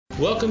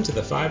Welcome to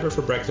the Fiber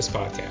for Breakfast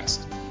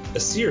podcast, a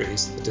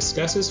series that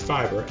discusses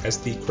fiber as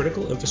the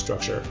critical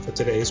infrastructure for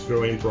today's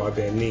growing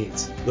broadband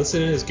needs.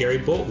 Listen in as Gary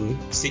Bolton,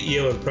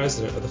 CEO and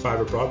President of the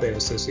Fiber Broadband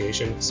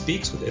Association,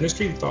 speaks with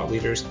industry thought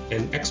leaders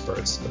and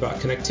experts about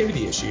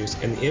connectivity issues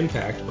and the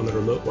impact on the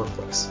remote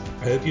workplace.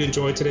 I hope you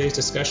enjoyed today's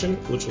discussion,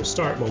 which will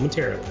start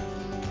momentarily.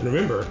 And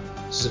remember,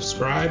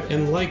 subscribe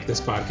and like this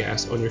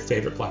podcast on your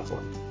favorite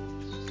platform.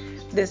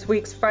 This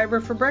week's Fiber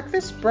for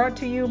Breakfast brought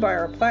to you by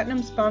our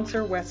platinum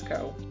sponsor,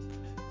 Wesco.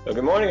 So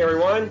good morning,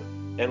 everyone,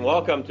 and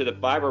welcome to the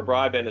Fiber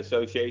Broadband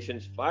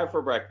Association's Fiber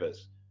for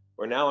Breakfast.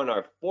 We're now in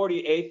our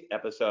 48th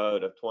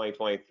episode of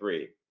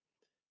 2023.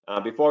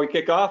 Before we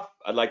kick off,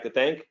 I'd like to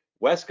thank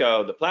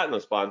Wesco, the platinum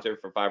sponsor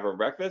for Fiber for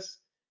Breakfast,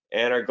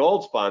 and our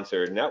gold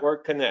sponsor,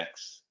 Network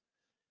Connects.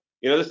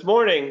 This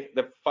morning,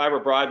 the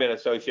Fiber Broadband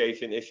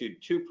Association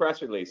issued two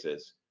press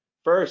releases.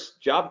 First,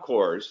 Job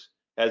Corps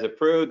has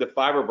approved the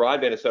Fiber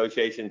Broadband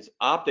Association's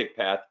Optic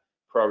Path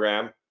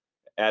program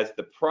as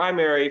the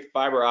primary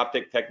fiber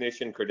optic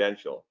technician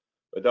credential.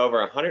 With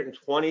over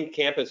 120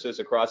 campuses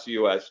across the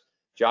U.S.,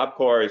 Job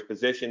Corps is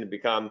positioned to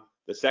become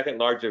the second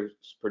largest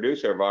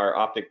producer of our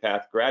Optic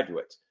Path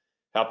graduates,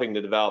 helping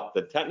to develop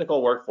the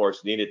technical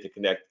workforce needed to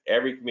connect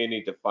every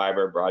community to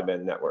fiber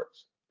broadband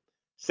networks.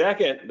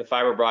 Second, the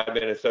Fiber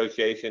Broadband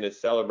Association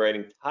is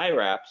celebrating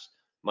TIRAP's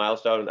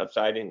milestone of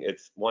signing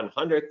its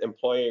 100th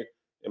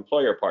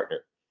employer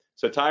partner.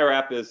 So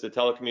TIRAP is the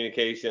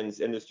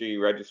Telecommunications Industry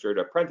Registered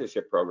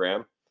Apprenticeship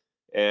Program,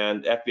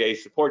 and FBA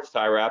supports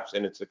TIRAPs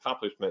in its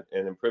accomplishment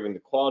in improving the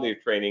quality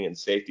of training and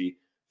safety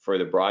for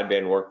the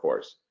broadband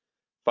workforce.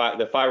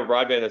 The Fiber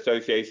Broadband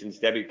Association's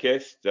Debbie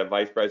Kish, the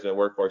Vice President of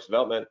Workforce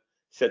Development,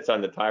 sits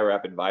on the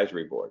TIRAP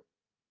Advisory Board.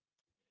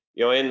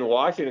 In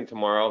Washington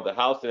tomorrow, the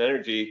House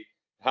Energy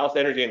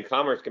and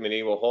Commerce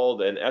Committee will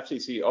hold an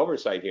FCC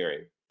oversight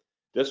hearing.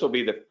 This will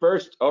be the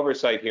first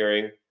oversight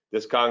hearing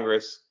this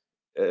Congress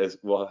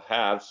will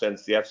have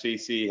since the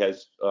FCC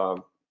has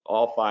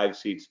all 5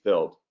 seats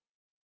filled.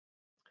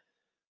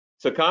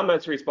 So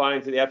comments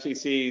responding to the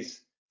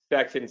FCC's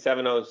Section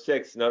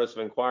 706 Notice of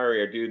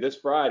Inquiry are due this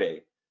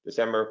Friday,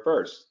 December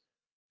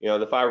 1st.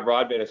 The Fiber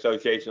Broadband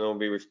Association will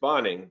be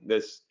responding.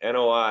 This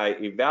NOI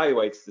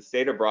evaluates the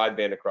state of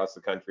broadband across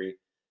the country,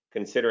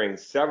 considering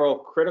several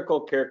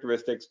critical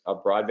characteristics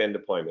of broadband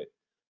deployment,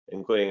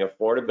 including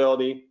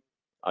affordability,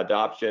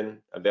 adoption,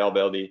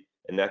 availability,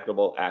 and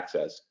equitable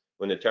access,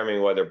 when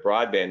determining whether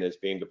broadband is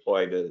being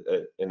deployed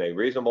in a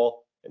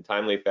reasonable and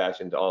timely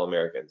fashion to all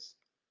Americans.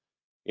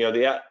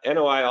 The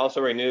NOI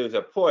also renews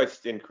a push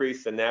to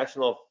increase the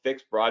national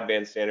fixed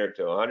broadband standard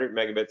to 100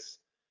 megabits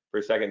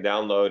per second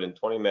download and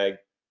 20 meg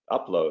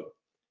upload.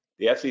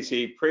 The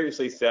FCC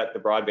previously set the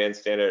broadband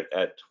standard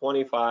at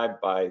 25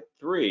 by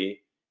 3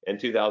 in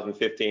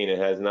 2015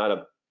 and has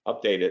not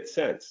updated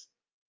since.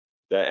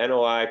 The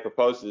NOI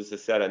proposes to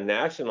set a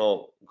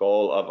national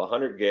goal of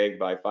 100 gig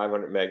by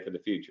 500 meg for the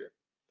future.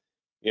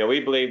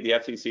 We believe the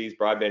FCC's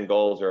broadband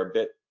goals are a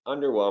bit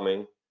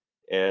underwhelming,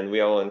 and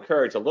we will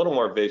encourage a little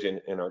more vision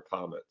in our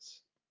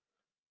comments.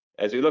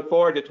 As we look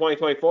forward to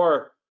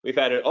 2024, we've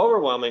had an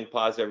overwhelming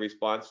positive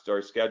response to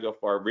our schedule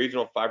for our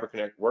regional Fiber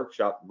Connect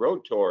workshop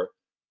road tour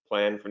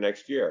planned for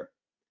next year.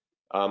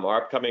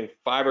 Our upcoming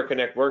Fiber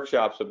Connect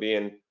workshops will be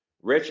in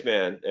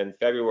Richmond in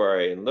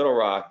February, in Little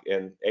Rock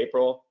in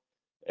April,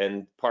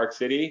 and Park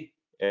City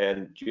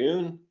in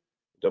June,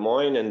 Des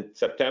Moines in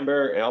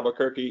September, and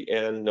Albuquerque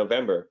in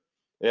November.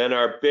 And then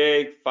our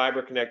big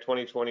Fiber Connect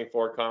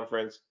 2024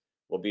 conference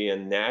will be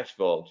in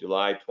Nashville,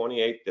 July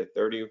 28th to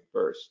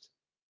 31st.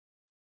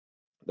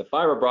 The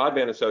Fiber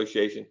Broadband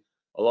Association,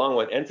 along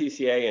with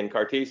NTCA and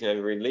Cartesian,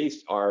 have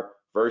released our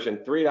version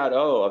 3.0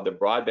 of the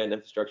Broadband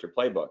Infrastructure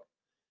Playbook.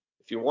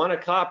 If you want a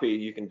copy,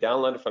 you can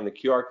download it from the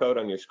QR code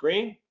on your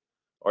screen,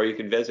 or you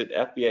can visit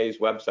FBA's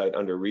website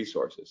under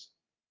Resources.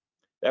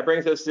 That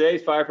brings us to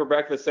today's Fiber for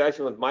Breakfast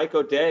session with Mike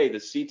O'Day, the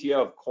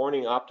CTO of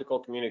Corning Optical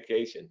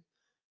Communication.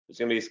 He's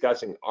going to be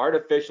discussing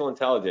artificial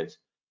intelligence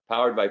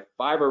powered by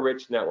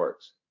fiber-rich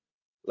networks.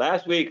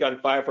 Last week on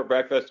Fiber for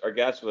Breakfast, our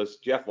guest was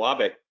Jeff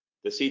Wabick,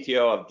 the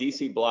CTO of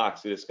DC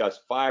Blocks, to discuss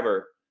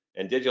fiber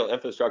and digital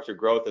infrastructure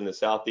growth in the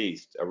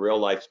Southeast, a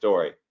real-life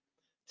story.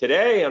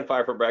 Today on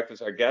Fiber for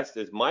Breakfast, our guest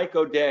is Mike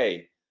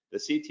O'Day, the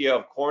CTO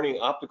of Corning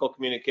Optical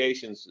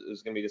Communications,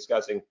 who's going to be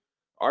discussing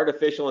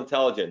artificial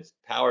intelligence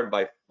powered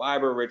by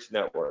fiber-rich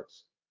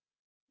networks.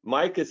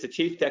 Mike is the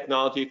Chief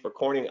Technology for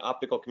Corning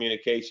Optical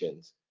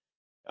Communications,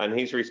 and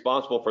he's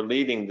responsible for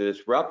leading the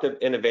disruptive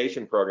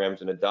innovation programs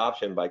and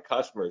adoption by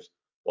customers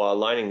while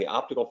aligning the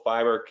optical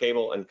fiber,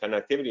 cable, and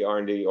connectivity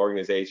R&D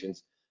organizations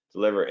to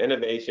deliver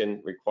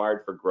innovation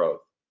required for growth.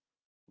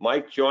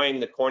 Mike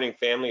joined the Corning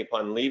family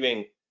upon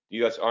leaving the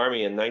U.S.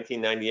 Army in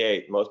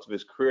 1998. Most of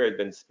his career had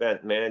been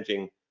spent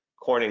managing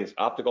Corning's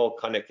optical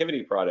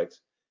connectivity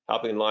products,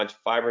 helping launch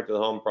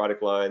fiber-to-the-home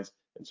product lines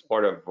in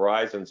support of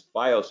Verizon's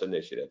FiOS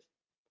initiative.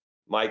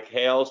 Mike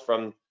hails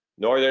from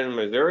Northern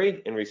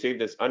Missouri and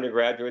received his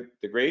undergraduate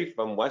degree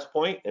from West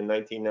Point in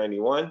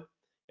 1991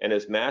 and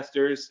his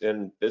master's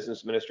in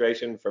business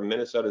administration from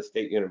Minnesota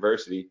State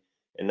University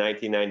in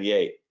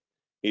 1998.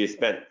 He has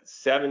spent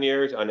 7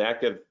 years on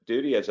active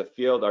duty as a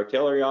field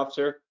artillery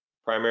officer,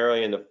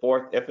 primarily in the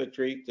 4th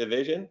Infantry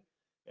Division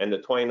and the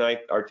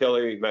 29th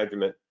Artillery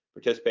Regiment,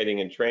 participating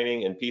in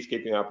training and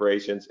peacekeeping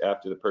operations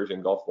after the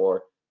Persian Gulf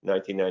War in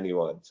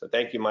 1991. So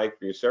thank you, Mike,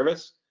 for your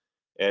service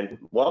and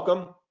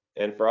welcome.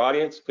 And for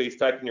audience, please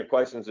type in your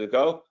questions as we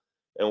go,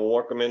 and we'll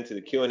work them into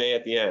the Q&A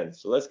at the end.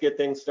 So let's get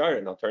things started,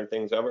 and I'll turn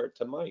things over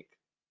to Mike.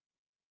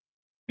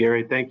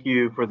 Gary, thank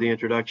you for the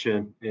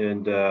introduction.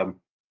 And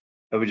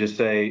I would just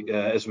say,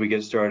 as we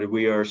get started,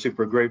 we are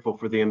super grateful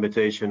for the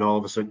invitation. All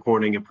of us at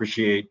Corning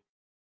appreciate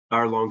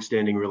our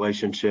longstanding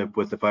relationship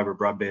with the Fiber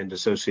Broadband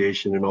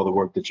Association and all the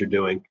work that you're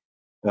doing.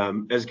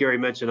 As Gary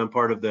mentioned, I'm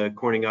part of the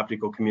Corning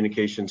Optical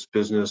Communications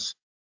business,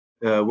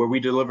 where we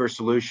deliver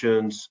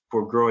solutions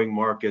for growing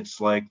markets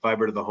like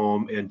fiber to the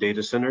home and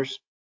data centers.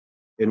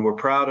 And we're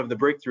proud of the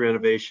breakthrough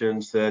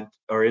innovations that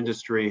our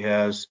industry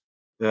has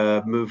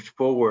moved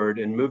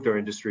our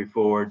industry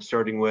forward,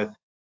 starting with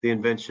the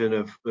invention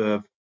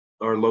of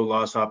our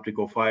low-loss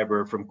optical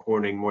fiber from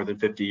Corning more than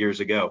 50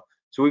 years ago.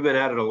 So we've been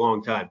at it a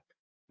long time.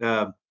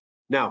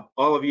 Now,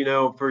 all of you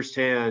know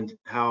firsthand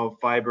how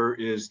fiber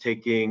is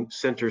taking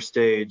center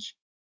stage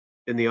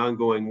in the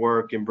ongoing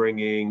work in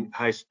bringing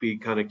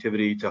high-speed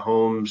connectivity to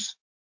homes,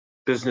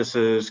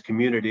 businesses,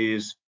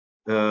 communities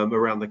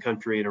around the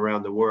country and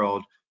around the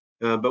world.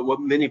 But what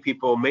many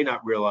people may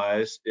not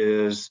realize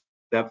is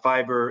that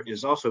fiber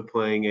is also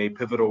playing a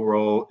pivotal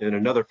role in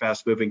another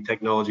fast-moving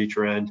technology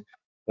trend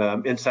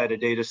inside a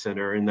data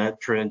center, and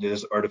that trend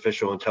is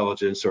artificial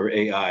intelligence, or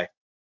AI.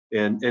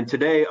 And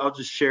today I'll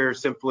just share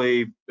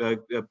simply a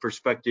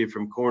perspective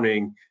from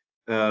Corning,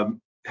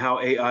 how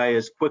AI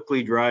is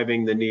quickly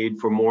driving the need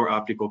for more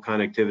optical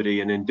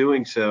connectivity, and in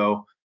doing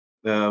so,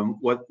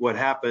 what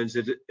happens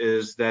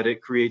is that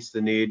it creates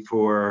the need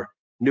for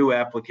new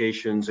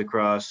applications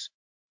across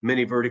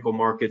many vertical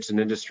markets and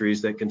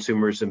industries that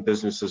consumers and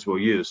businesses will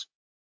use.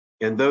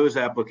 And those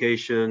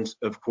applications,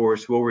 of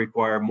course, will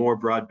require more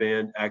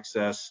broadband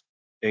access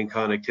and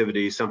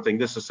connectivity, something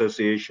this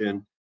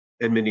association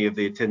and many of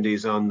the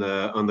attendees on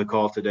the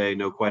call today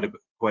know quite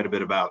a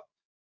bit about.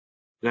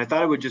 And I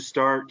thought I would just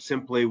start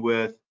simply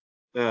with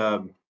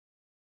a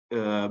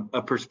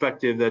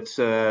perspective that's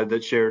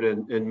shared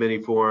in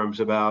many forums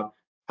about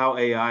how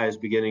AI is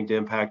beginning to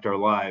impact our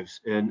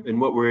lives.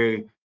 And what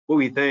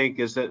we think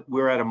is that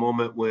we're at a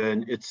moment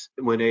when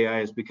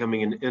AI is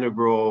becoming an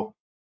integral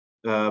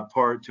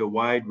part to a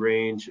wide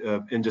range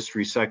of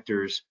industry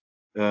sectors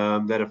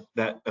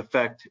that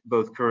affect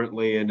both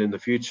currently and in the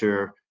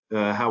future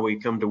how we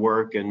come to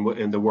work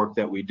and the work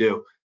that we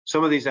do.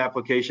 Some of these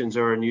applications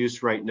are in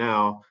use right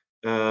now,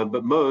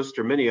 but most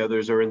or many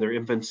others are in their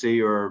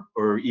infancy or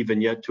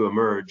even yet to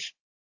emerge,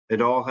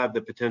 and all have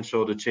the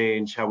potential to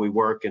change how we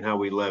work and how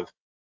we live.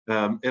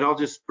 And I'll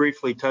just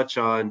briefly touch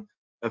on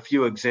a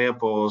few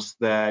examples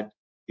that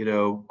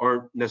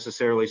aren't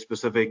necessarily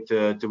specific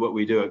to what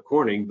we do at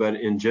Corning, but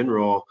in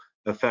general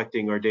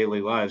affecting our daily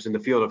lives. In the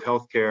field of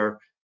healthcare,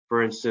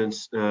 for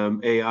instance,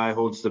 AI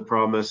holds the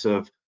promise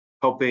of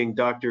helping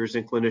doctors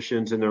and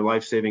clinicians in their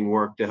life-saving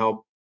work to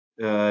help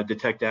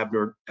detect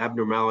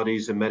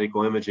abnormalities in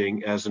medical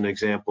imaging, as an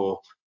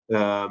example,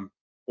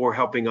 or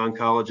helping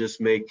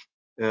oncologists make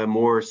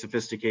more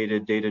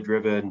sophisticated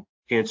data-driven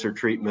cancer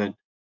treatment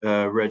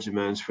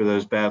regimens for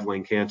those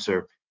battling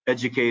cancer.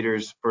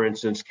 Educators, for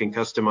instance, can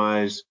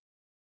customize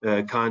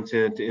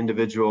content to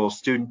individual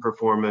student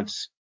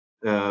performance,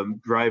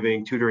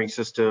 driving tutoring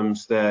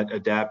systems that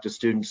adapt to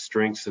students'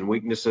 strengths and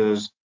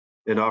weaknesses,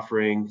 and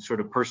offering sort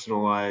of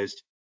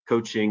personalized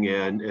coaching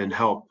and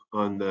help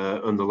on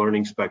the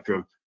learning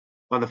spectrum.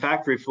 On the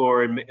factory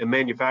floor, and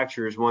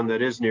manufacture is one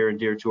that is near and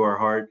dear to our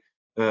heart,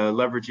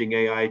 leveraging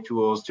AI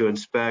tools to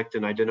inspect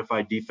and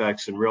identify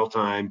defects in real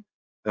time,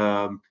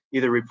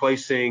 either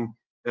replacing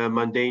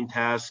mundane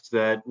tasks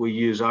that we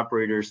use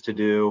operators to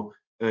do,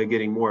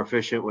 getting more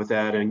efficient with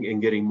that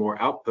and getting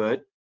more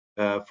output,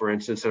 for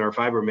instance, in our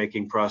fiber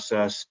making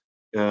process,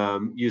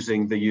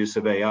 using the use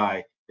of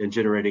AI and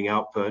generating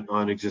output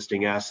on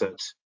existing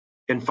assets.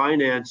 In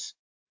finance,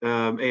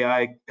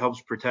 AI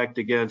helps protect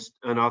against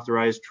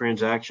unauthorized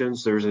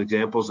transactions. There's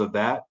examples of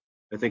that.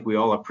 I think we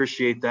all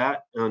appreciate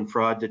that on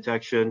fraud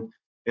detection,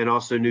 and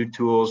also new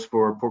tools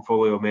for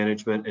portfolio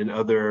management and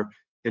other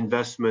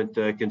investment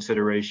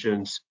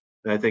considerations.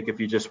 I think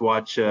if you just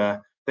watch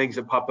things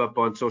that pop up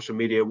on social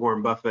media,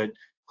 Warren Buffett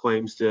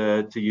claims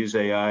to use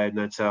AI, and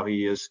that's how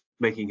he is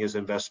making his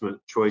investment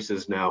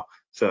choices now.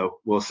 So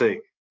we'll see.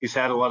 He's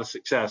had a lot of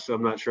success, so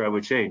I'm not sure I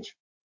would change.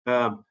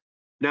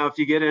 Now, if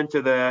you get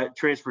into the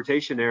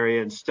transportation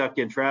area and stuck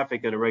in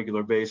traffic on a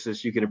regular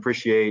basis, you can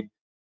appreciate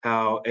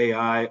how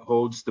AI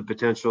holds the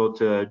potential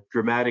to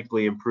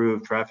dramatically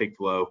improve traffic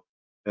flow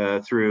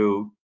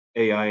through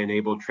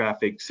AI-enabled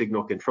traffic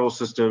signal control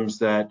systems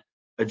that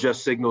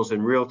adjust signals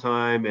in real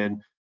time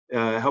and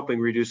helping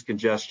reduce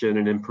congestion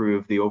and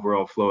improve the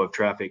overall flow of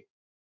traffic.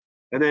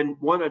 And then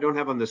one I don't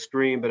have on the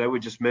screen, but I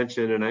would just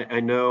mention, and I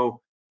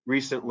know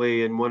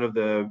recently in one of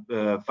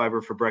the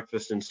Fiber for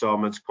Breakfast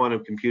installments,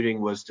 quantum computing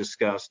was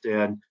discussed.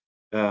 And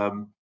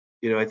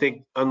I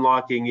think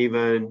unlocking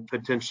even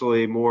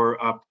potentially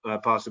more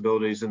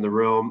possibilities in the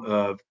realm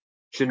of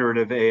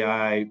generative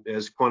AI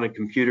as quantum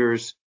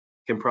computers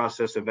can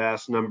process a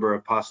vast number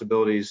of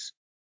possibilities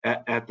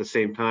at the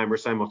same time or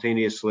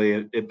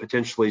simultaneously. It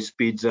potentially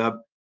speeds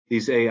up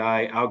these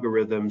AI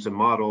algorithms and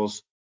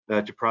models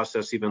to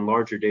process even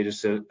larger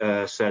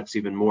data sets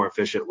even more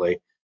efficiently.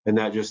 And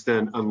that just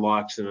then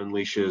unlocks and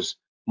unleashes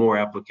more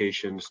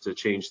applications to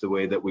change the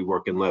way that we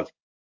work and live.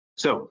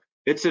 So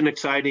it's an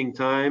exciting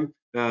time.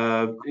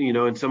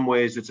 In some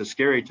ways it's a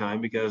scary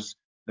time because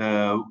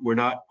we're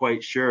not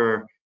quite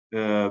sure,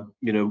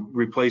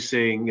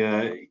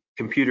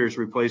 computers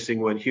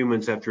replacing what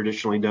humans have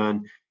traditionally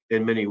done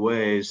in many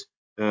ways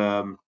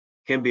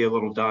can be a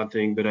little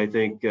daunting, but I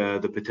think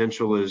the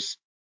potential is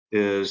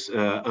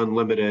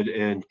unlimited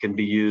and can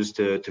be used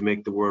to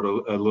make the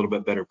world a little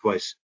bit better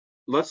place.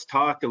 Let's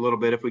talk a little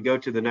bit, if we go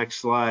to the next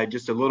slide,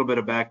 just a little bit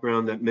of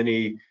background that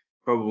many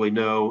probably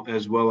know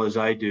as well as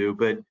I do,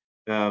 but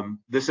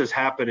this is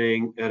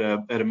happening at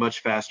a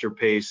much faster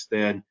pace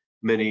than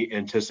many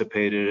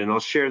anticipated, and I'll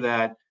share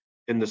that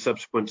in the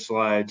subsequent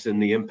slides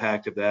and the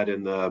impact of that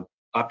in the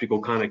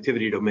optical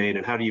connectivity domain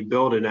and how do you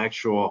build an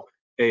actual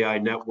AI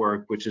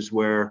network, which is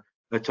where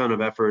a ton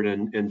of effort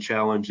and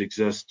challenge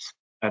exists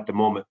at the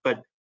moment.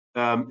 But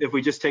if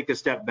we just take a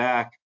step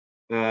back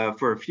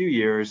for a few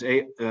years,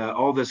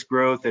 all this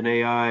growth in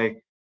AI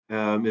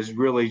is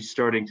really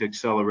starting to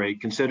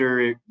accelerate.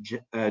 Consider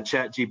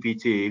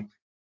ChatGPT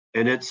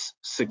and its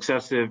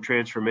successive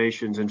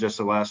transformations in just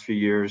the last few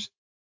years.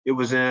 It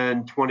was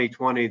in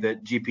 2020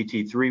 that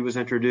GPT-3 was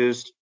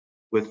introduced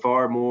with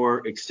far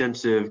more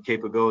extensive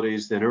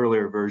capabilities than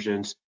earlier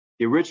versions.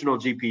 The original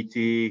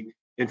GPT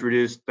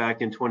introduced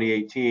back in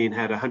 2018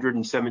 had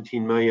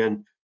 117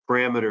 million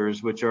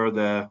parameters, which are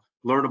the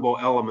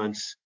learnable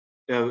elements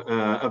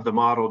of the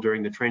model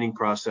during the training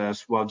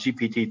process, while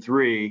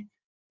GPT-3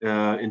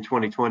 in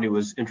 2020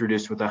 was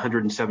introduced with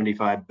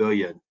 175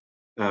 billion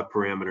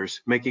parameters,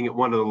 making it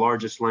one of the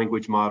largest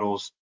language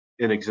models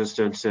in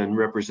existence and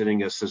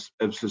representing a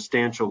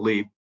substantial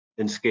leap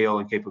in scale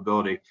and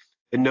capability.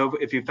 And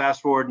if you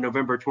fast forward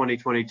November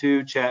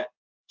 2022,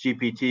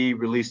 ChatGPT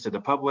released to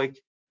the public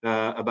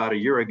about a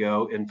year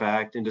ago, in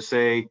fact, and to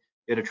say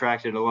it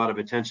attracted a lot of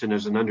attention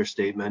is an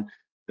understatement.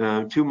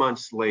 2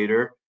 months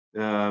later,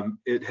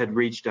 it had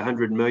reached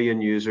 100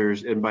 million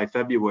users, and by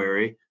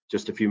February,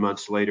 just a few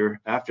months later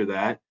after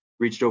that,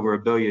 reached over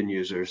 1 billion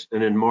users.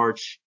 And in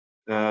March,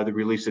 the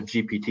release of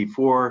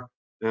GPT-4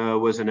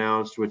 was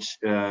announced, which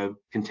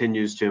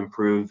continues to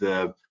improve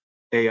the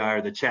AI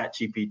or the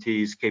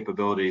ChatGPT's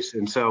capabilities.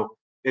 And so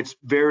it's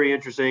very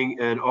interesting,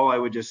 and all I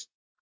would just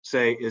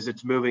say is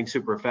it's moving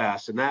super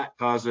fast, and that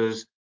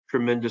causes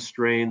tremendous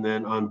strain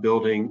then on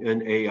building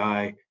an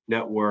AI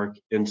network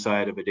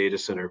inside of a data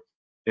center.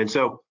 And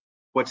so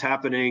what's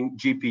happening,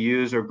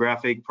 GPUs or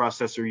graphic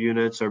processor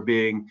units are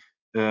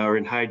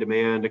in high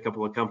demand. A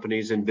couple of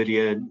companies,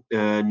 NVIDIA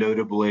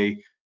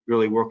notably,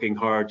 really working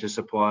hard to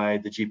supply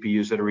the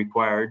GPUs that are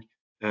required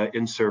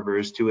in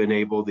servers to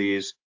enable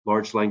these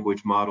large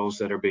language models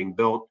that are being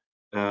built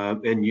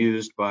and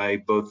used by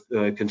both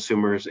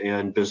consumers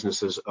and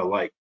businesses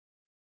alike.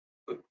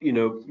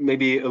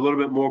 Maybe a little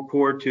bit more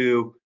core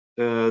to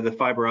the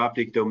fiber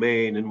optic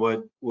domain and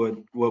what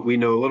we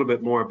know a little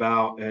bit more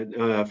about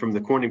from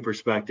the Corning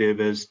perspective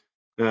is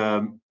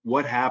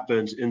what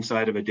happens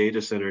inside of a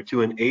data center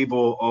to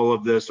enable all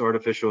of this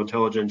artificial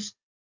intelligence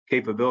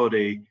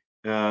capability,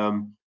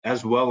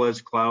 as well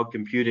as cloud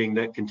computing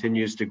that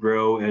continues to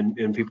grow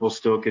and people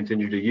still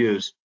continue to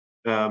use.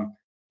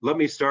 Let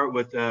me start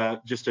with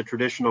just a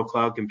traditional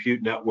cloud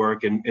compute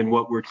network and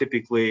what we're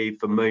typically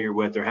familiar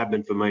with or have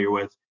been familiar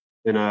with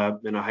in a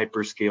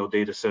hyperscale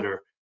data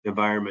center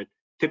environment.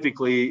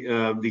 Typically,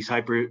 these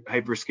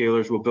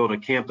hyperscalers will build a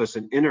campus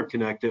and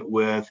interconnect it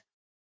with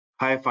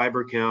high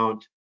fiber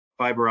count,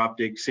 fiber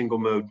optic single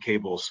mode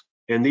cables.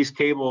 And these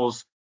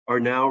cables are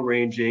now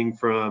ranging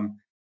from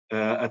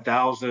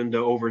 1,000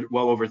 to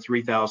well over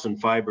 3,000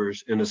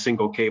 fibers in a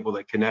single cable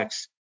that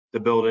connects the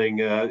building.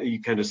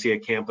 You kind of see a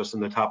campus in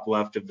the top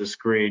left of the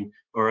screen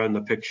or on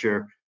the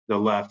picture, the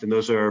left. And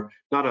those are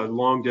not a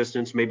long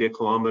distance, maybe a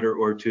kilometer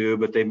or two,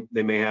 but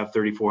they may have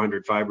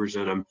 3,400 fibers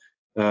in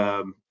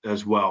them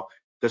as well.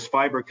 This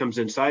fiber comes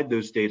inside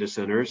those data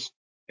centers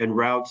and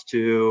routes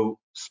to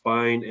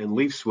spine and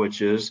leaf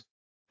switches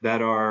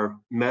that are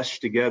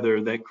meshed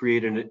together that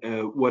create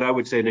what I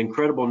would say an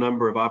incredible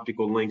number of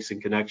optical links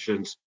and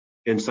connections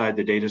inside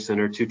the data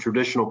center to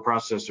traditional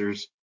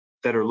processors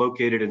that are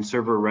located in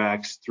server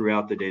racks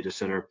throughout the data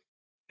center.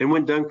 And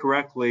when done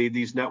correctly,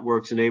 these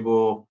networks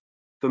enable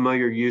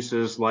familiar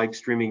uses like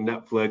streaming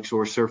Netflix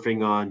or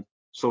surfing on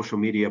social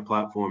media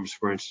platforms,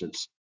 for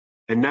instance.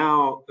 And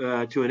now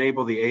to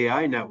enable the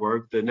AI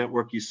network, the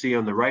network you see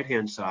on the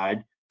right-hand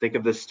side, think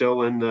of this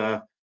still in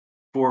the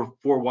four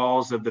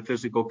walls of the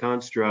physical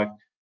construct,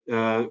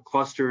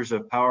 clusters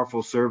of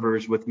powerful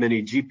servers with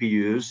many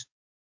GPUs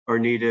are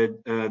needed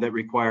that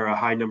require a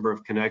high number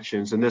of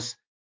connections. And this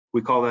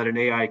We call that an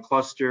AI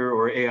cluster,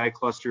 or AI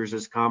clusters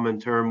is a common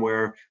term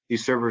where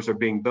these servers are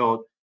being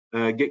built,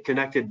 get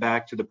connected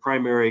back to the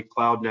primary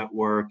cloud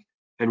network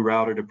and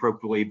routed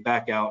appropriately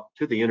back out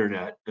to the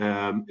internet,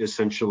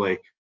 essentially.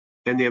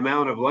 And the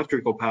amount of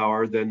electrical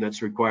power then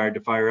that's required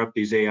to fire up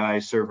these AI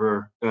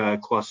server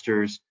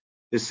clusters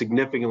is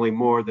significantly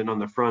more than on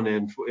the front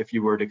end if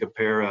you were to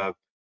compare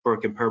for a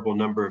comparable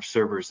number of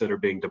servers that are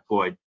being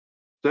deployed.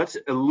 So that's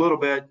a little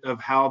bit of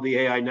how the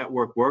AI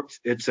network works.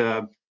 It's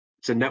a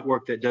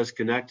network that does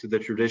connect to the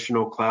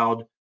traditional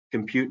cloud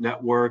compute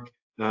network,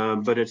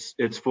 but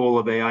it's full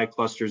of AI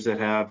clusters that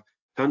have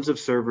tons of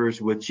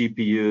servers with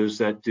GPUs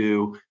that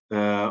do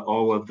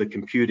all of the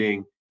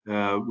computing,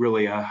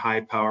 really a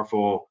high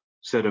powerful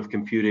set of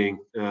computing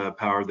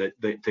power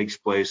that takes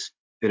place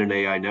in an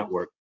AI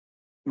network.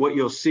 What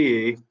you'll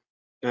see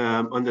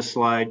on this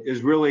slide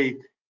is really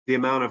the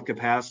amount of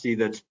capacity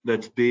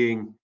that's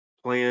being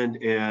planned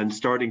and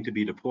starting to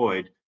be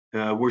deployed.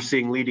 We're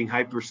seeing leading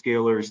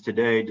hyperscalers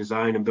today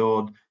design and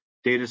build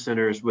data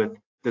centers with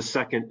the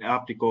second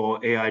optical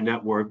AI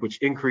network, which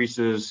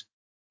increases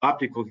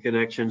optical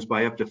connections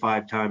by up to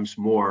 5 times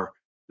more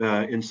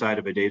inside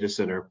of a data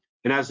center.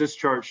 And as this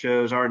chart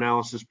shows, our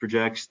analysis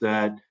projects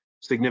that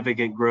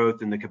significant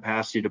growth in the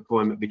capacity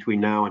deployment between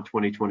now and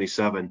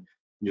 2027.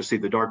 You'll see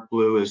the dark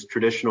blue is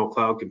traditional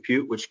cloud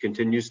compute, which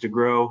continues to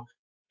grow.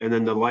 And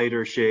then the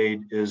lighter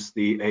shade is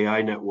the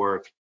AI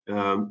network,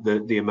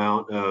 the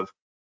amount of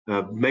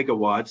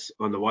megawatts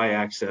on the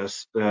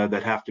y-axis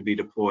that have to be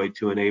deployed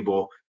to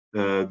enable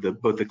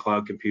both the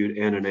cloud compute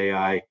and an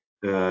AI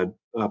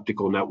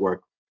optical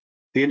network.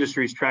 The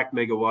industry's tracked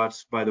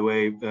megawatts, by the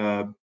way,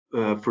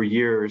 for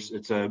years.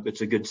 It's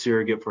a good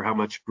surrogate for how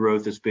much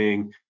growth is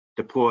being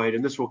deployed,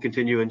 and this will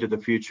continue into the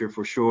future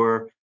for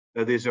sure.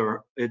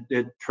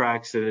 It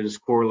tracks and it is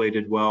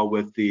correlated well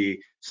with the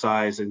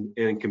size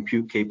and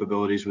compute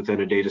capabilities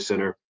within a data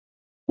center.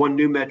 One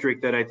new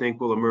metric that I think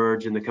will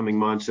emerge in the coming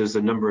months is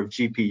the number of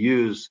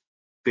GPUs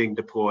being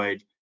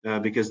deployed,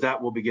 because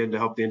that will begin to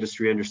help the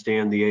industry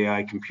understand the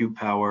AI compute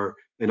power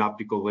and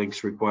optical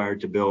links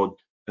required to build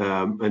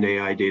an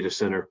AI data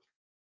center.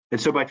 And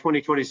so by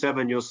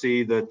 2027, you'll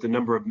see that the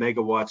number of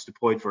megawatts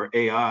deployed for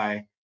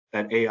AI,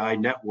 that AI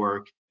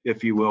network,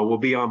 if you will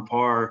be on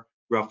par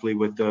roughly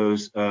with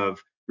those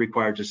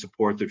required to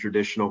support the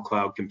traditional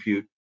cloud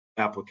compute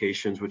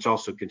applications, which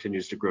also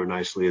continues to grow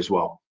nicely as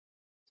well.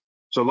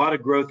 So a lot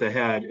of growth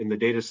ahead in the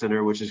data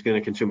center, which is going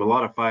to consume a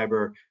lot of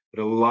fiber,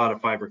 but a lot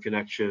of fiber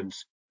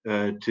connections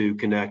to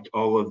connect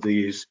all of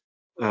these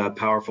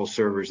powerful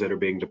servers that are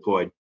being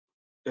deployed.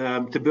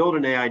 To build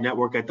an AI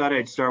network, I thought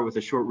I'd start with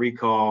a short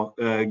recall,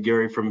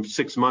 Gary, from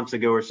 6 months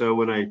ago or so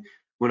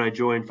when I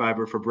joined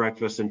Fiber for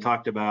Breakfast and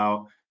talked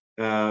about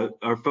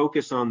our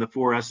focus on the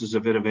 4 S's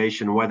of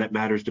innovation and why that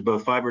matters to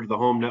both fiber to the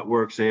home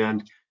networks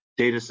and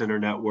data center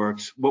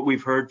networks. What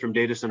we've heard from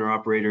data center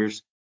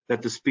operators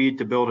that the speed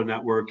to build a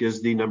network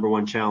is the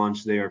 #1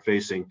 challenge they are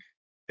facing.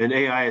 And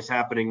AI is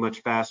happening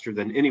much faster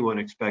than anyone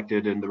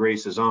expected, and the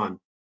race is on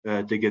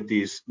to get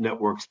these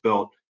networks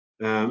built.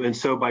 And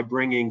so by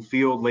bringing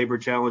field labor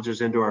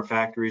challenges into our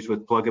factories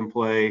with plug and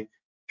play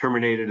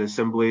terminated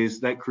assemblies,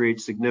 that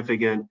creates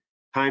significant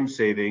time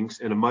savings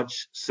and a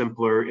much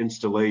simpler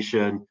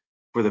installation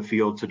for the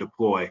field to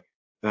deploy.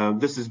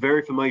 This is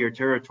very familiar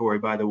territory,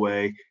 by the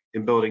way,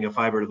 in building a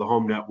fiber to the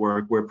home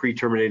network, where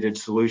pre-terminated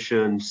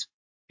solutions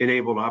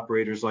enabled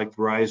operators like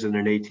Verizon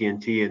and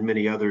AT&T and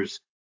many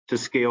others to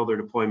scale their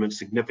deployment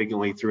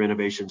significantly through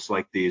innovations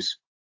like these.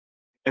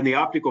 And the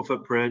optical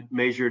footprint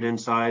measured in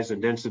size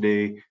and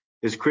density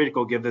is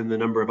critical given the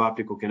number of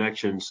optical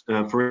connections.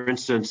 For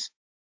instance,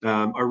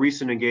 our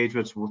recent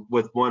engagements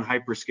with one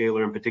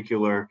hyperscaler in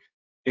particular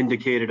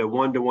indicated a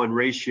 1-to-1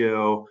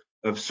 ratio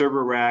of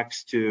server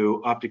racks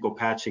to optical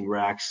patching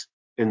racks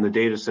in the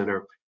data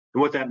center.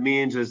 And what that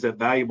means is that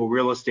valuable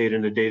real estate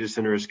in a data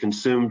center is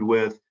consumed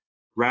with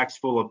racks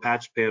full of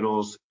patch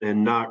panels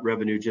and not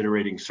revenue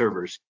generating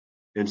servers.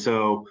 And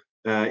so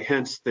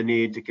hence the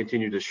need to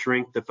continue to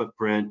shrink the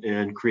footprint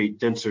and create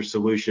denser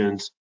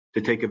solutions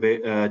to take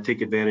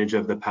advantage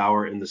of the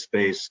power and the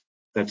space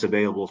that's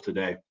available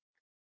today.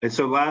 And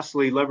so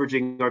lastly,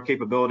 leveraging our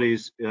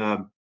capabilities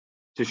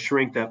to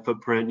shrink that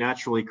footprint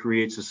naturally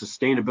creates a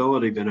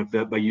sustainability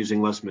benefit by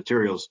using less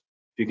materials.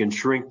 If you can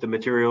shrink the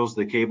materials,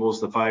 the cables,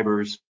 the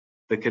fibers,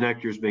 the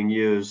connectors being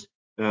used,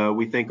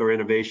 we think our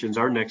innovations,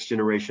 our next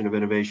generation of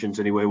innovations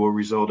anyway, will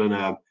result in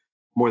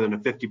more than a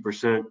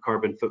 50%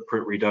 carbon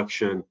footprint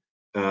reduction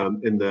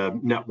in the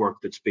network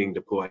that's being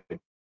deployed.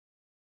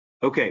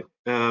 Okay,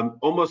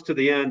 almost to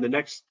the end. The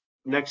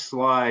next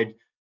slide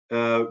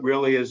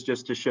really is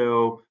just to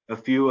show a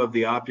few of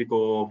the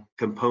optical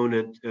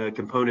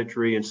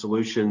componentry and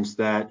solutions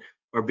that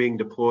are being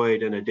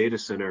deployed in a data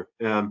center.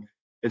 And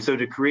so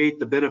to create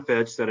the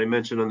benefits that I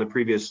mentioned on the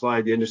previous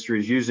slide, the industry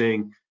is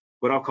using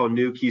what I'll call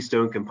new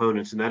keystone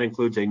components, and that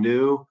includes a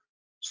new,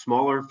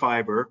 smaller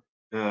fiber.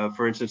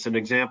 For instance, an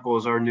example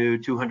is our new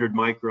 200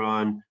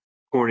 micron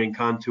Corning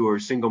Contour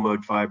single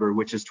mode fiber,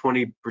 which is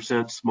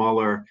 20%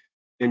 smaller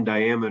in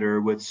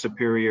diameter with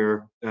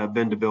superior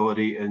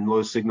bendability and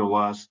low signal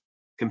loss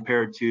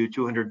compared to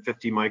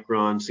 250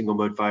 micron single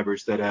mode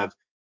fibers that have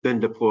been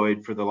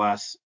deployed for the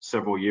last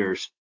several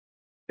years.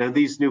 And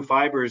these new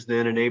fibers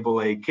then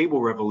enable a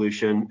cable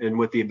revolution, and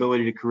with the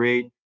ability to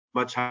create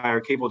much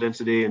higher cable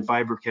density and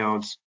fiber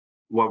counts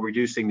while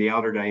reducing the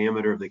outer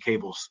diameter of the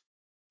cables.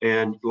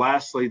 And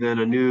lastly, then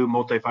a new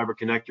multi-fiber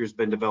connector has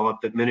been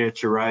developed that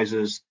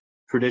miniaturizes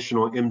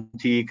traditional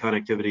MT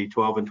connectivity,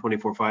 12 and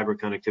 24 fiber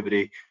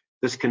connectivity.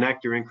 This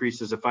connector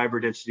increases the fiber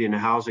density in the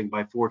housing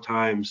by 4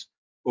 times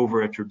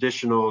over a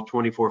traditional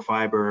 24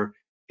 fiber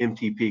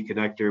MTP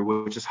connector,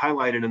 which is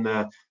highlighted in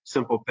the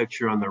simple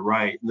picture on the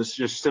right. And this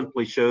just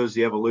simply shows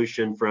the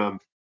evolution from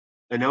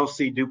an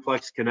LC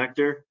duplex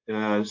connector,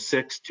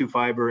 6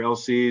 2-fiber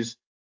LCs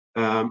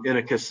in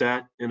a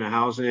cassette in a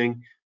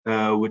housing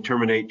would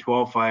terminate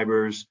 12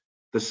 fibers.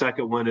 The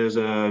second one is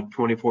a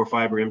 24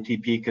 fiber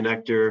MTP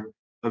connector.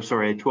 I'm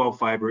sorry, a 12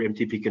 fiber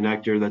MTP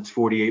connector that's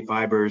 48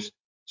 fibers.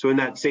 So in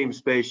that same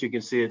space, you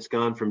can see it's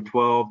gone from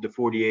 12 to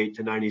 48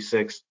 to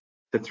 96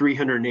 to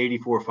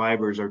 384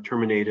 fibers are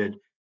terminated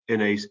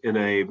in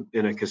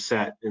a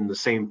cassette in the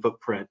same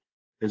footprint.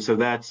 And so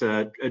that's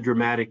a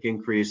dramatic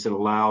increase that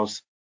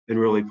allows and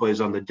really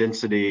plays on the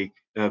density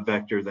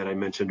vector that I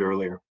mentioned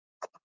earlier.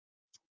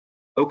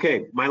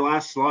 Okay, my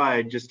last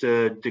slide, just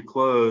to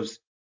close,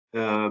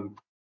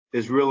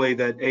 is really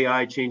that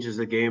AI changes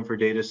the game for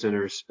data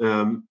centers.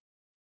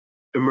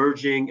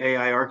 Emerging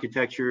AI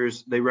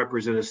architectures, they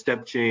represent a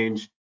step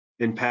change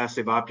in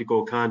passive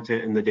optical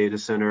content in the data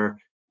center.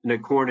 And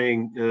at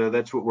Corning,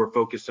 that's what we're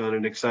focused on,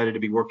 and excited to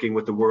be working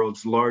with the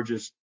world's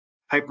largest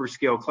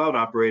hyperscale cloud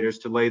operators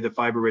to lay the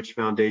fiber-rich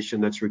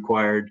foundation that's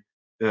required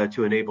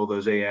to enable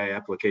those AI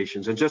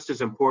applications. And just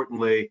as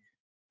importantly,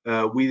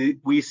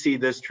 we see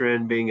this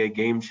trend being a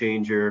game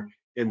changer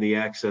in the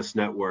access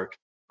network,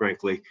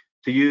 frankly.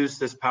 To use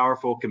this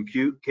powerful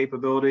compute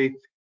capability,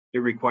 it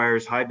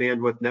requires high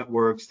bandwidth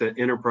networks that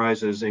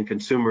enterprises and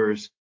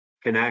consumers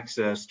can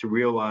access to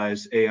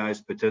realize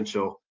AI's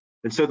potential.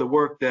 And so the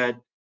work that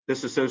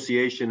this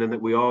association and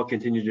that we all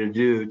continue to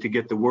do to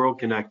get the world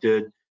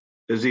connected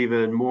is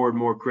even more and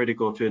more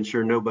critical to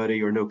ensure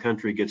nobody or no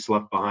country gets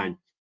left behind.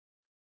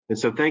 And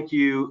so thank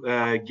you,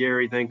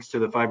 Gary. Thanks to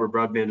the Fiber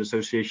Broadband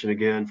Association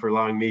again for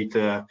allowing me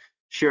to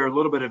share a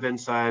little bit of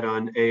insight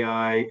on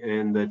AI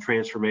and the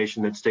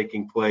transformation that's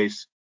taking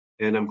place.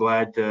 And I'm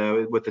glad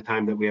with the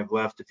time that we have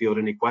left to field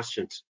any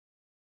questions.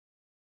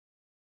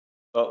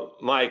 Well,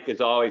 Mike,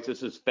 as always,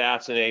 this is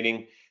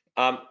fascinating.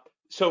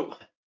 So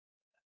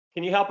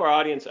can you help our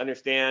audience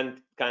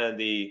understand kind of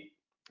the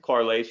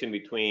correlation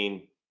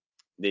between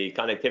the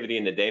connectivity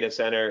in the data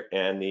center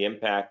and the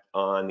impact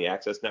on the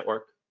access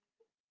network?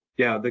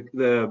 Yeah,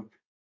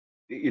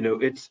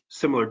 it's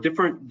similar,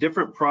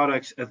 different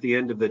products at the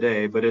end of the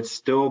day, but it's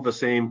still the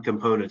same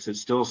components. It's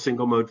still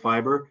single mode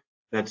fiber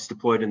that's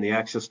deployed in the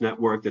access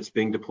network that's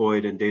being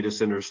deployed in data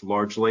centers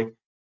largely.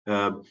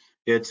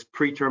 It's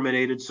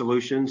pre-terminated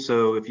solutions.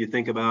 So if you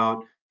think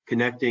about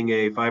connecting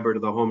a fiber to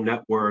the home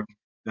network,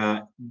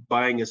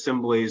 buying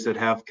assemblies that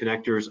have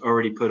connectors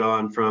already put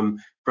on from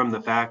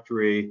the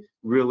factory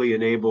really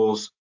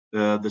enables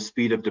the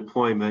speed of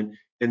deployment.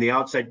 In the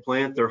outside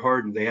plant, they're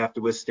hardened. They have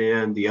to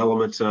withstand the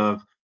elements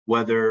of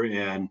weather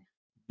and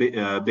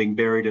being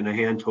buried in a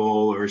hand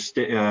hole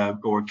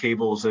or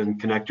cables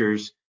and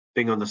connectors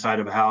being on the side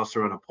of a house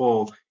or on a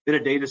pole. In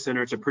a data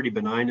center, it's a pretty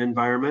benign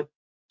environment,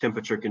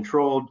 temperature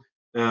controlled.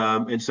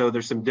 And so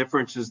there's some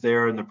differences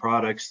there in the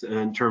products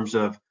in terms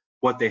of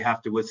what they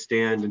have to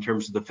withstand in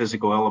terms of the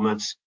physical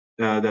elements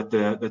that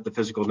the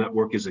physical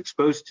network is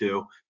exposed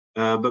to.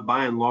 But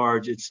by and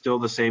large, it's still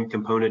the same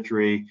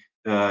componentry,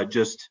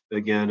 just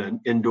again, an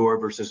indoor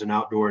versus an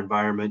outdoor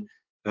environment.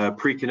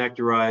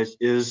 Pre-connectorized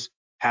is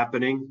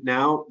happening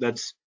now.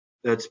 That's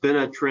been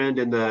a trend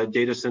in the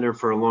data center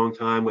for a long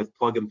time with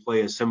plug and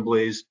play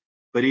assemblies.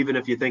 But even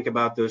if you think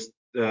about those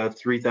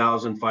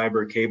 3,000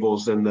 fiber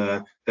cables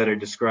that are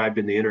described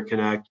in the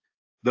interconnect,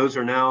 those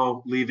are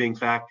now leaving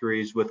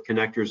factories with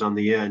connectors on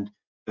the end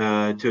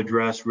to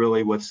address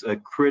really what's a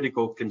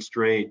critical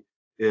constraint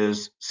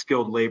is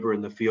skilled labor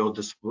in the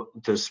field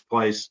to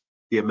splice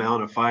the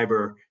amount of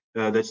fiber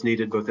that's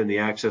needed both in the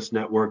access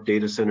network,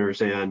 data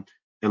centers, and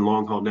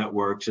long haul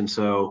networks. And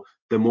so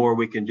the more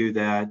we can do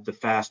that, the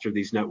faster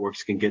these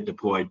networks can get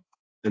deployed.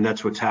 And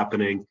that's what's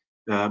happening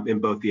in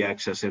both the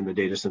access and the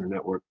data center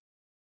network.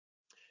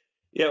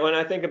 Yeah, when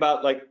I think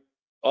about like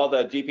all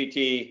the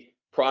GPT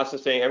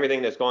processing,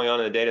 everything that's going on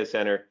in the data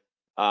center,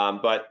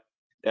 but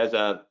as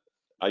a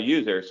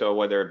user, so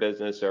whether a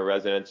business or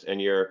residents,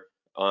 and you're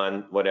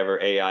on whatever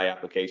AI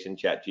application,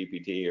 Chat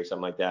GPT or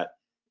something like that,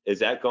 is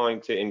that going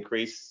to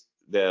increase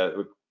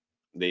the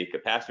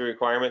capacity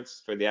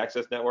requirements for the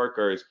access network,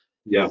 or is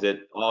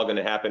it all going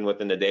to happen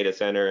within the data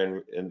center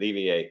and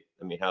alleviate?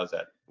 I mean, how's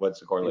that? What's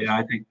the correlation?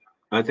 Yeah,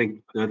 I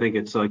think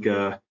it's like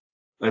I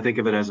think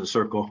of it as a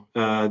circle.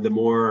 The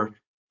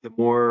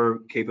more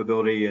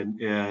capability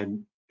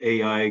and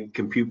AI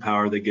compute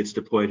power that gets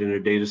deployed in a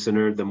data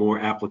center, the more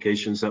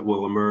applications that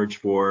will emerge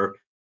for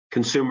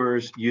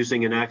consumers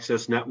using an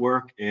access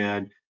network,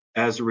 and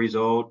as a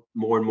result,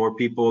 more and more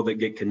people that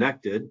get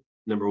connected,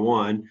 number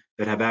one,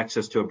 that have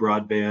access to a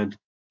broadband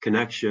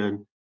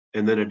connection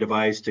and then a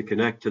device to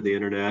connect to the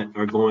internet,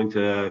 are going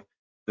to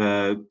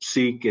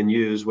seek and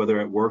use, whether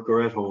at work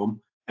or at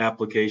home,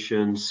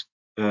 applications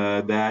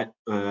that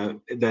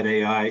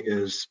AI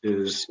is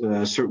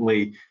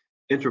certainly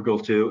integral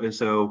to. And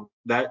so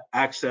that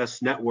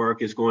access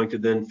network is going to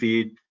then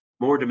feed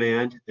more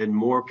demand and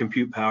more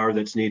compute power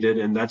that's needed.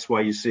 And that's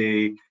why you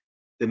see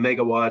the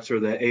megawatts or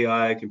the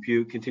AI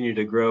compute continue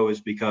to grow,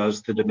 is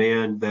because the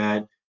demand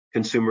that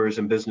consumers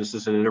and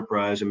businesses and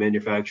enterprise and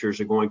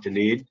manufacturers are going to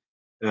need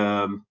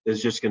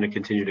is just going to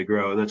continue to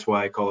grow. And that's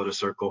why I call it a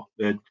circle.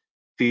 It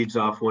feeds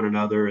off one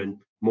another, and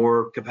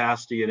more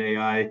capacity in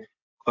AI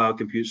cloud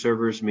compute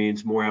servers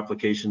means more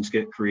applications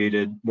get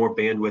created, more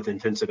bandwidth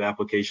intensive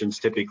applications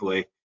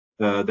typically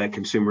that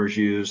consumers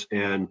use,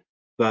 and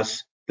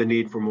thus the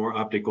need for more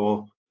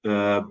optical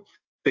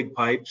big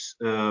pipes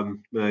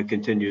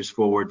continues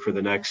forward for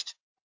the next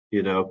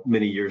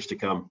many years to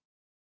come.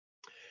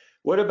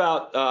 What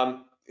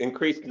about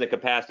increasing the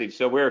capacity?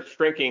 So we're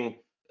shrinking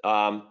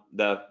our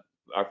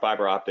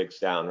fiber optics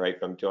down, right,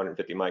 from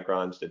 250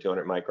 microns to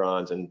 200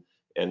 microns, and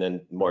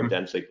then more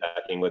densely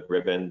packing with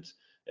ribbons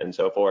and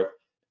so forth.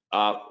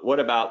 What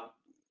about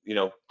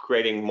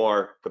creating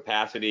more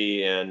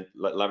capacity and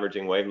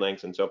leveraging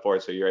wavelengths and so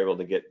forth, so you're able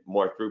to get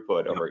more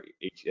throughput over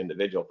each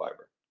individual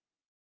fiber?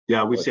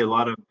 Yeah, we see a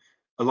lot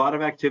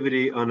of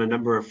activity on a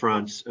number of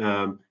fronts.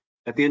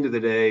 At the end of the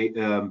day,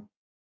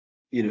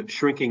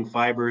 shrinking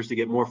fibers to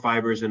get more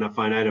fibers in a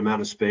finite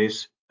amount of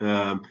space,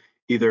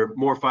 either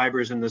more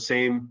fibers in the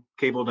same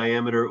cable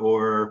diameter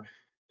or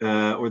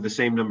the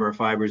same number of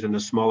fibers in a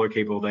smaller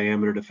cable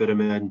diameter to fit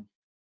them in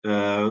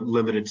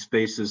limited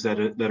spaces that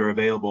are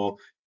available,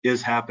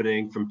 is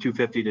happening from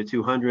 250 to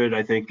 200.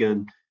 I think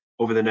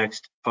over the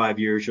next 5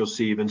 years, you'll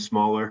see even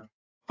smaller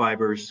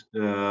fibers,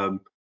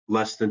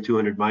 less than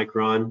 200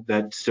 micron.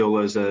 That still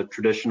is a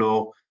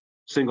traditional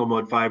single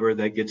mode fiber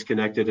that gets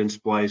connected and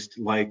spliced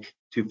like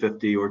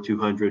 250 or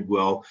 200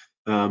 will.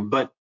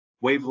 But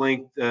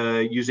wavelength,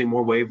 using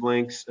more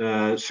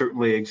wavelengths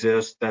certainly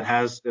exists.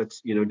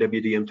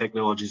 WDM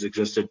technologies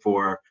existed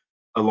for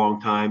a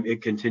long time.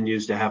 It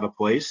continues to have a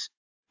place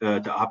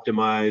to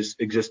optimize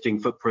existing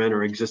footprint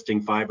or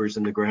existing fibers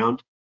in the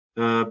ground,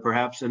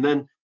 perhaps. And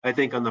then I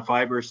think on the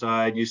fiber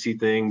side, you see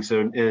things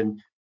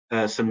in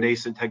some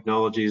nascent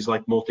technologies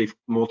like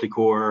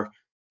multi-core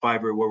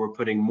fiber, where we're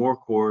putting more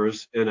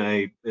cores in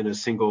a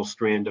single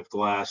strand of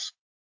glass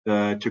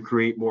to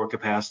create more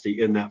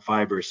capacity in that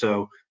fiber.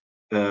 So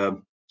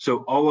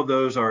all of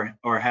those are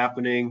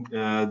happening.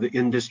 The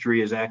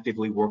industry is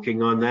actively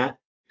working on that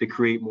to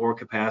create more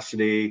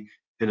capacity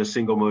in a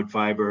single mode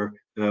fiber,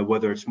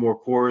 whether it's more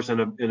cores in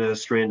a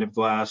strand of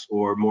glass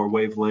or more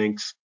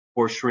wavelengths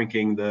or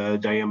shrinking the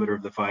diameter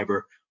of the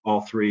fiber.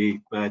 All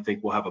three, I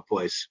think, will have a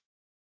place.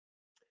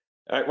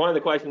 All right, one of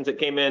the questions that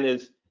came in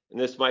is, and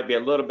this might be a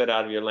little bit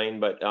out of your lane,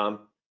 but can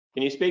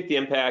you speak the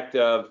impact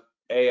of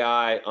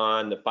AI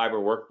on the fiber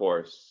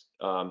workforce?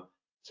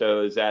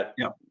 So is that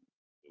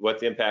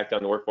what's the impact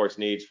on the workforce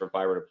needs for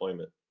fiber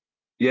deployment?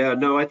 Yeah,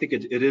 no, I think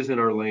it is in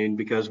our lane,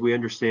 because we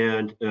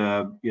understand,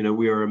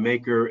 we are a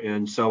maker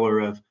and seller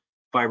of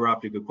fiber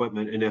optic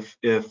equipment, and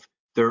if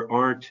there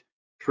aren't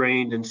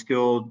trained and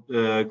skilled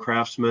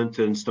craftsmen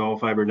to install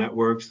fiber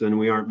networks, then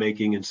we aren't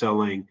making and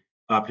selling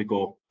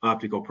optical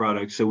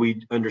products. So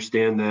we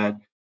understand that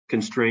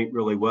constraint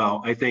really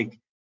well. I think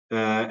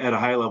at a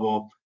high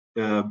level,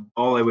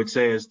 all I would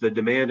say is the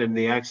demand in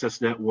the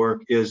access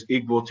network is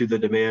equal to the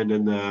demand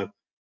in the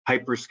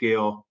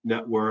hyperscale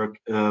network.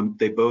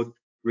 They both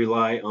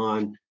rely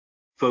on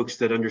folks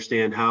that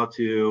understand how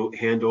to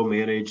handle,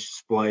 manage,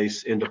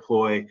 splice, and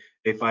deploy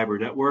a fiber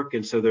network.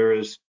 And so there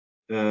is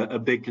a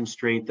big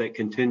constraint that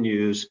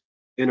continues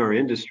in our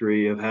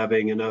industry of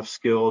having enough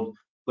skilled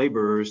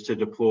laborers to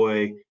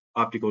deploy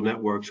optical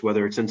networks,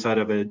 whether it's inside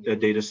of a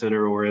data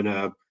center or in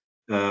a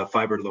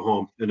fiber to the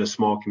home in a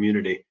small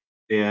community.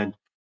 And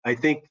I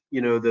think,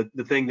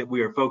 the thing that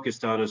we are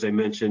focused on, as I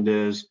mentioned,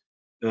 is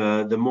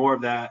the more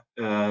of that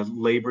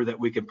labor that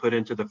we can put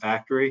into the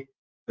factory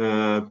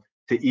to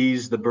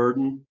ease the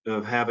burden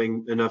of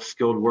having enough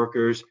skilled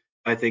workers,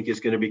 I think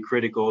is going to be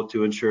critical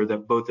to ensure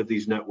that both of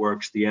these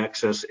networks, the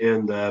access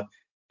and the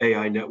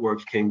AI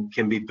networks,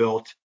 can be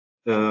built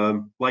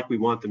like we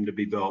want them to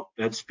be built,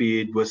 at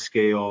speed, with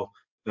scale,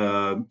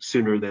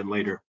 sooner than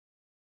later.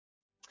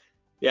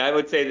 Yeah, I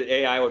would say that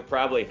AI would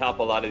probably help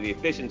a lot of the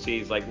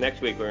efficiencies. Like next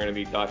week, we're going to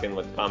be talking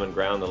with Common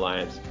Ground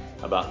Alliance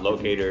about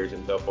locators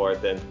and so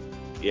forth. And,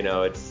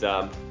 it's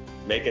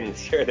making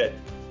sure that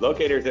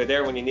locators are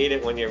there when you need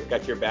it, when you've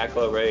got your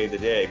backhoe ready to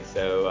dig.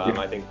 So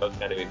I think those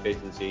kind of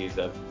efficiencies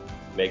of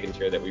making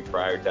sure that we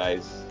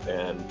prioritize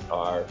and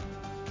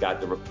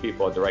got the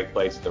people at the right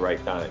place at the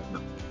right time.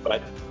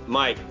 But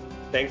Mike,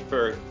 thanks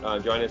for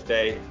joining us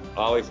today.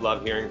 Always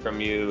love hearing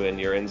from you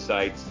and your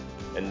insights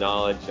and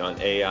knowledge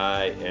on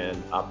AI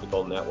and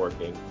optical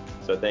networking.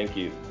 So thank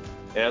you.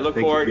 And I look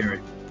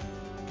forward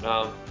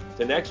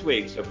to next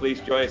week. So please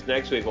join us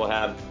next week. We'll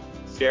have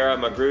Sarah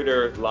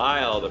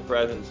Magruder-Lyle, the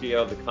president and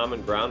CEO of the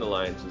Common Ground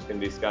Alliance, who's going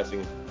to be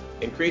discussing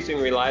increasing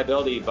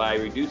reliability by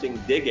reducing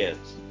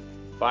dig-ins,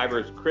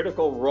 fiber's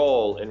critical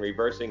role in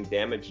reversing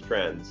damage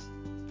trends.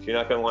 So you're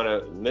not going to want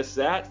to miss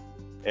that.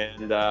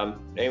 And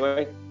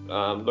anyway,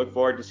 look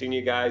forward to seeing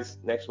you guys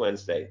next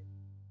Wednesday.